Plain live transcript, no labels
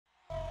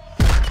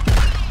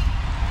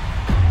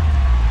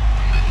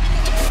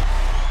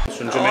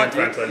from Jermaine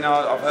Franklin? You know,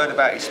 I've heard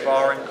about his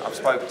sparring. I've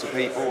spoken to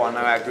people. I know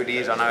how good he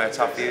is. I know how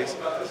tough he is.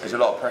 There's a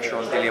lot of pressure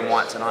on Dillian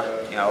Whyte tonight.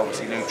 You know,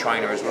 obviously new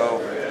trainer as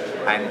well.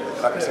 And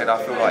like I said,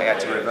 I feel like he had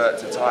to revert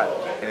to type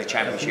in the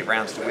championship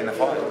rounds to win the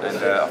fight. And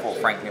I thought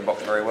Franklin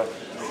boxed very well.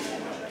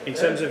 In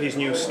terms of his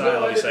new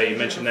style, you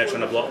mentioned they're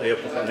trying to block the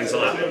uppercut and things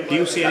like that. Do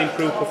you see an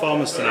improved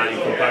performance tonight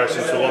in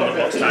comparison to the one that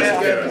boxed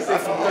Tyson Fury?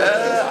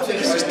 I think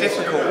it's just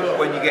difficult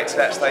when you get to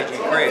that stage of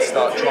your career to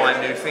start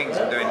trying new things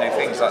and doing new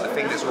things. Like the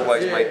thing that's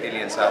always made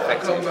Dillian so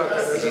effective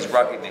is his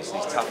ruggedness,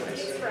 his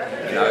toughness.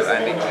 You know,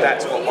 and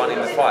that's what won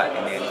him the fight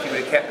in the end. If he would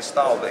have kept the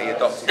style that he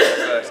adopted in the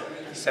first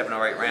 7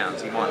 or 8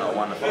 rounds, he might not have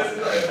won the fight.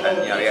 And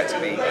you know, he had to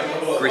be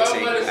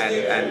gritty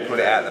and put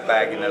it out of the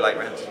bag in the late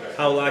rounds.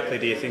 How likely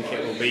do you think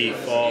it will be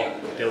for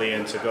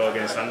Dillian to go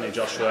against Anthony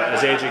Joshua?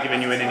 Has AJ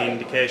given you any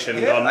indication?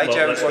 Yeah,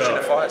 AJ was watching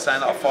the fight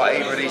saying that I'll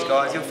fight either of these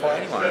guys, he'll fight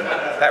anyone. And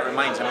that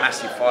remains a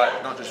massive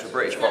fight, not just for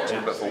British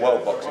boxing, but for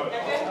world boxing.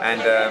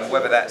 And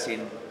whether that's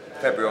in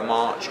February or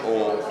March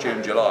or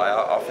June, July,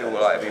 I feel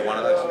like it'll be one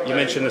of those. You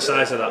mentioned the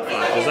size of that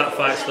fight. Does that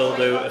fight still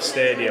do a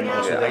stadium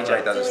or something?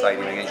 Yeah, AJ does a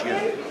stadium against you.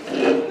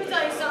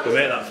 We'll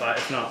make that fight,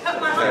 if not. Yeah,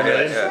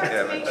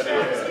 man.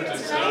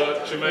 Does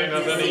Jermaine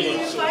have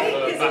any sort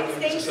of back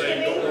to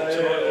say you've got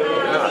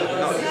tonight?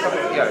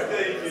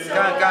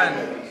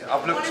 No,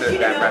 I've looked at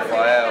Dan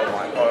Raphael,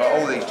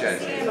 all these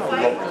gents, it's not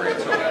robbery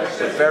at all. It's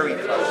a very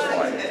close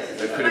fight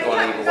that could have gone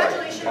either way.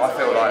 I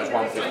feel like it's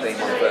 115,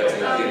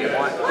 113 with Dillian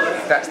Whyte.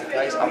 If that's the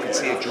case, I could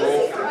see a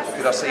draw.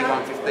 Could I see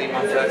 115,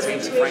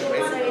 113 to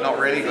Franklin? Not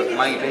really, but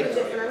maybe.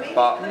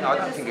 But you know, I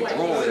don't think a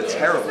draw is a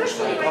terrible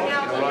scorecard,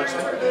 in all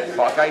honesty.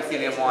 But I gave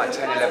Dillian Whyte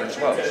 10, 11,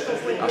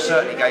 12. I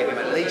certainly gave him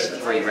at least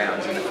 3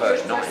 rounds in the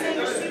first 9.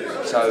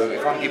 So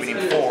if I'm giving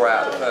him 4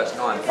 out of the first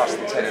 9 plus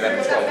the 10,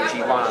 11, 12, which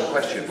he won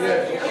unquestioned,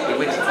 he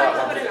wins the fight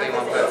 115,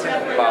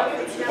 113. But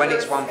when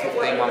it's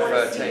 115,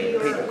 113,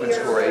 people can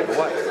score it either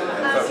way.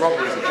 But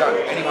robbery is a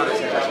joke. Anyone that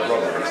says that's a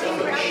robbery is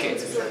fucking shit,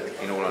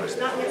 in all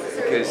honesty.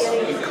 Because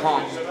you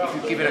can't, if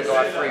you're giving a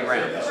guy 3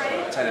 rounds,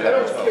 10,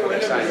 11, 12, what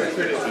you're saying is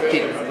he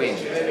didn't win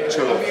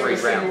 2 or 3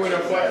 rounds.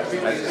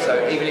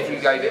 So even if you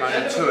gave him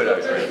only 2 of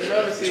those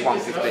rounds, it's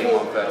 115,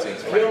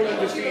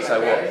 113.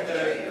 So what?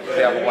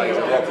 The other way is a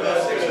robbery.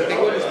 So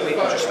people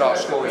just start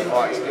scoring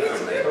fights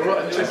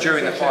differently. So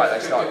during the fight,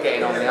 they start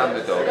getting on the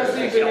underdog and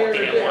thinking, oh,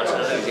 Dillian Whyte's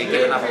going to lose. He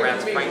give another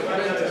round to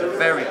Franklin. It's a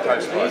very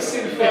close fight.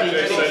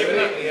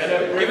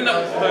 Given that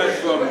we've heard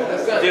from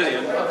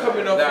Dillian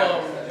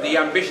that the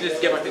ambition is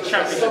to get back the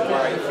championship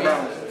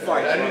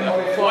fight,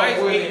 why is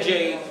AJ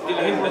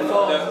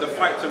Dillian the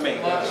fight to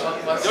make?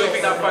 Don't you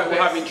think that fight will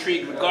have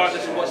intrigue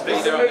regardless of what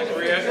stage they're at in their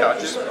career? Yeah,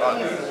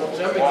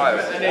 why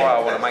I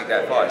want to make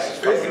that fight is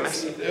fucking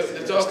massive.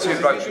 It's 2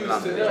 blokes from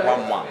London, it's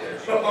 1-1.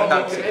 I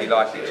don't particularly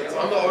like each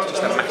other. It's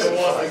just a massive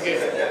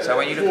fight. So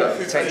when you look at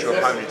potential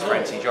opponents for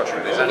Anthony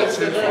Joshua, there's only 2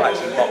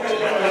 fights in boxing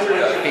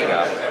that are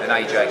bigger than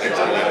AJ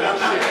against Dillian.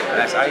 And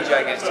that's AJ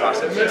against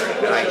Tyson Fury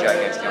and AJ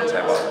against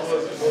Deontay Wilder.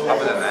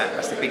 Other than that,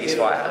 that's the biggest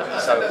fight out there.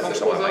 So of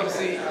course I want to make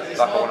it.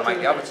 Like I want to make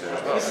the other 2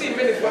 as well.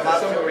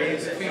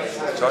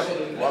 Sorry?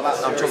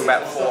 I'm talking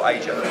about before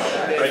AJ.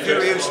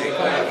 Fury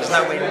is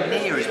nowhere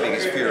near as big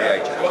as Fury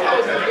AJ.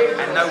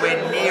 And nowhere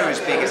near as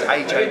big as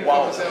AJ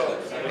Wilder.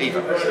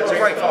 Either. It's a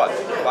great fight,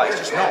 but it's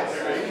just not.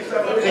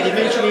 Did you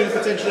mention any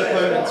potential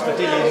opponents for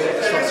Dillian?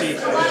 Obviously, he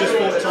just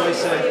fought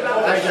Tyson,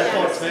 AJ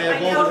fought there,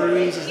 Wilder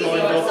Ruiz is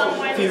lined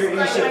up, Fury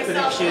Usyk for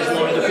next year is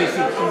lined up if he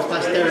comes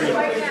past Derry.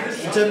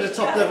 In terms of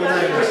top level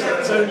names,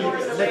 it's only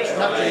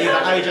naturally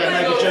that AJ and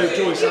maybe Joe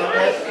Joyce, aren't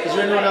there? Is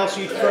there anyone else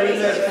you'd throw in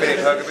there? Philip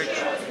Hergovich,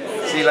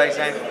 Zile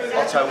Zhang,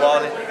 Otto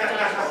Wallin.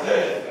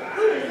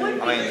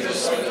 I mean,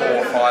 there's 4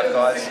 or 5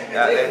 guys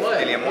out there,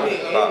 Dillian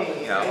Whyte, but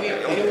you know,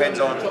 it all depends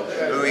on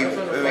who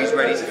he's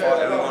ready to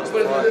fight, who he wants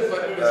to fight.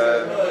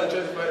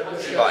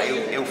 But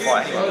he'll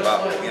fight anyone. But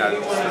you know,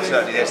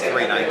 certainly there's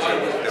 3 names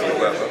that would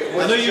work with.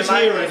 I know you're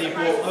here already,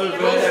 but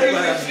over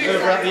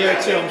at the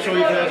O2, I'm sure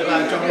you've heard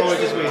about John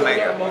Ryder's win.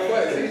 Mega.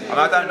 And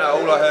I don't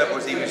know. All I heard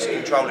was he was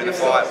controlling the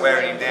fight,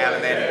 wearing him down,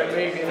 and then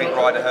I think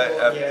Ryder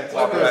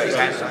Parker hurt his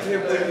hands.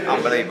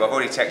 Unbelievable. I've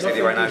already texted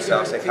him right now, so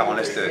I said, come on,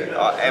 let's do it.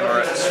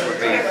 Emirates would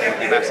be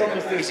massive.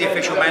 He's the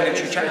official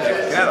mandatory challenger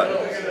for Canelo.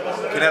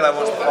 Canelo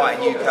wants to fight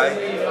in UK.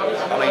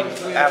 I mean,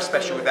 how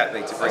special would that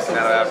be to bring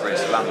Canelo over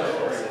into London?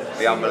 It'd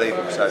be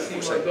unbelievable, so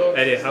we'll see.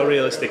 Eddie, how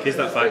realistic is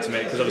that fight to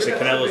make? Because obviously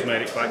Canelo's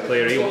made it quite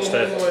clear he wants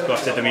to go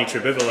after Dimitri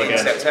Bivol again.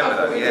 In September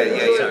though, yeah,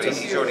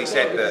 he's already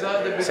said that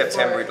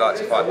September he'd like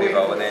to fight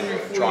Bivol and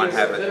then try and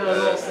have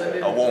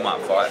a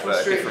warm-up fight,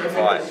 but a different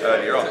fight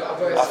earlier on.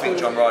 I think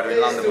John Ryder in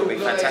London would be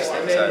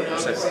fantastic, so we'll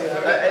see.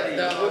 Eddie,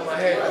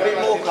 a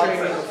bit more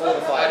confident before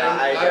the fight than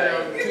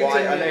AJ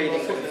Whyte. I know you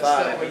didn't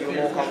confirm it, but you were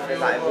more confident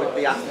that it would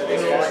be after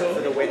this fight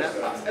for the winner.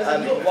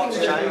 What's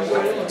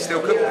changed?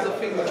 Still could.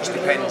 It just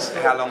depends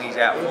how long he's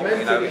out for.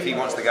 You know, if he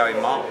wants to go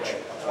in March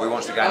or he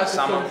wants to go in the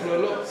summer.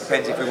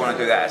 Depends if we want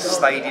to do that at a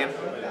stadium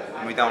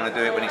and we don't want to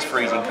do it when it's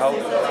freezing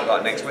cold,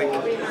 like next week.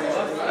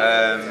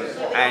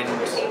 And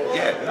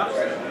yeah,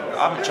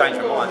 I haven't changed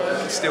my mind. I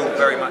can still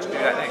very much do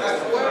that next.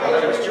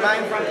 Was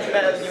Jermaine Franklin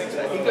better than you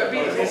expected?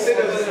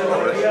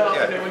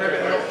 Yeah.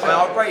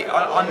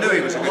 I knew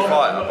he was a good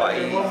fighter, but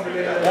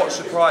what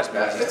surprised me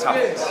was his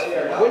toughness.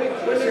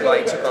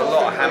 Like, he took a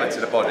lot of hammer to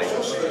the body.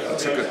 He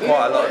took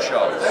quite a lot of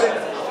shots.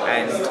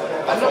 And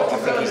I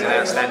think he's an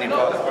outstanding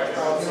fighter. What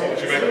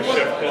do you make of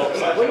Chev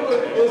Clarke?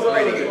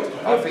 Really good.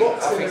 I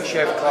think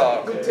Chev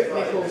Clarke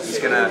is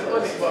going to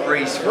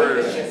breeze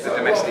through the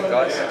domestic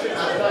guys,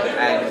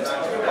 and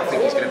I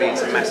think he's going to be in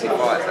some massive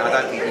fights. And I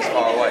don't think he's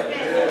far away.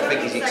 I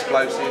think he's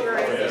explosive.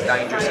 I think he's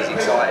dangerous. He's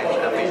exciting.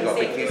 I think he's got a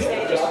big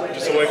future.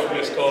 Just away from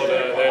this card,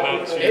 they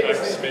announced Eubank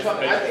Jr-Smith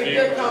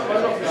pay-per-view. Is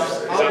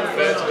that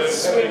fair to do?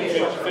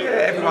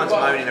 Yeah, everyone's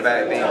moaning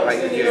about it being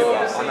pay-per-view,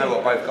 but I know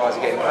what both guys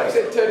are getting paid,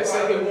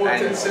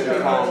 and you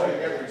can't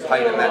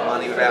pay them that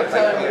money without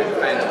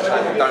pay-per-view. Fans will say,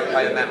 well, don't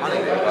pay them that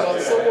money then,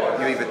 but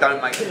you either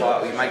don't make the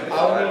fight or you make the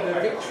fight.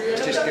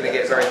 It's just going to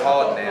get very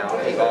hard now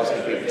to keep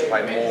asking people to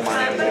pay more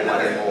money and more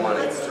money and more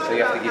money, so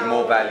you have to give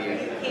more value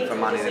for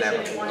money than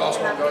ever.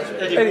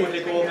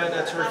 Wardley-Gorman,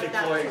 a terrific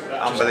fight.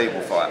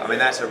 Unbelievable fight. I mean,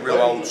 that's a real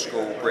old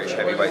school British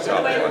heavyweight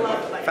title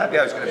fight.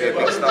 Fabio's going to be a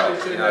big star.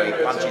 You know, he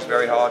punches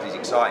very hard, he's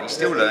exciting, he's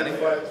still learning,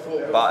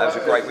 but it was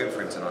a great win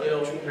for him tonight.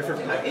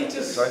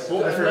 Sorry?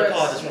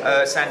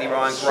 Sandy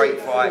Ryan, great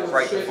fight,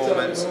 great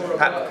performance.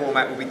 Pat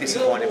McCormack will be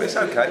disappointed, but it's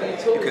okay.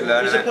 You can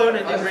learn. His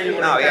opponent didn't really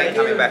want No, he ain't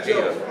coming back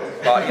either.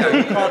 But you know,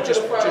 you can't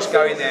just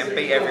go in there and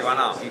beat everyone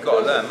up. You've got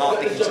to learn.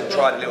 Mark Dickinson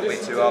tried a little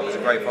bit too hard, was a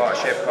great fighter.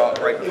 Chev Clarke,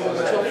 great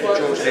performance.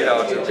 George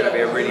Lillard's going to be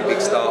a really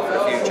big star for the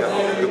future.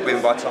 Good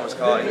win by Thomas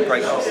Carty,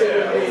 great goal.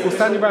 Will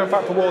Sandy Ryan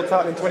fight for world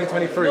title in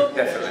 2023?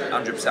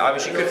 Definitely, 100%. I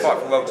wish he could fight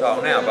for world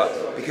title now,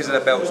 but because of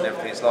the belts and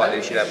everything, it's likely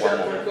he should have one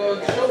more.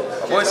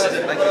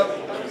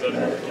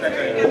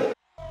 Thank you.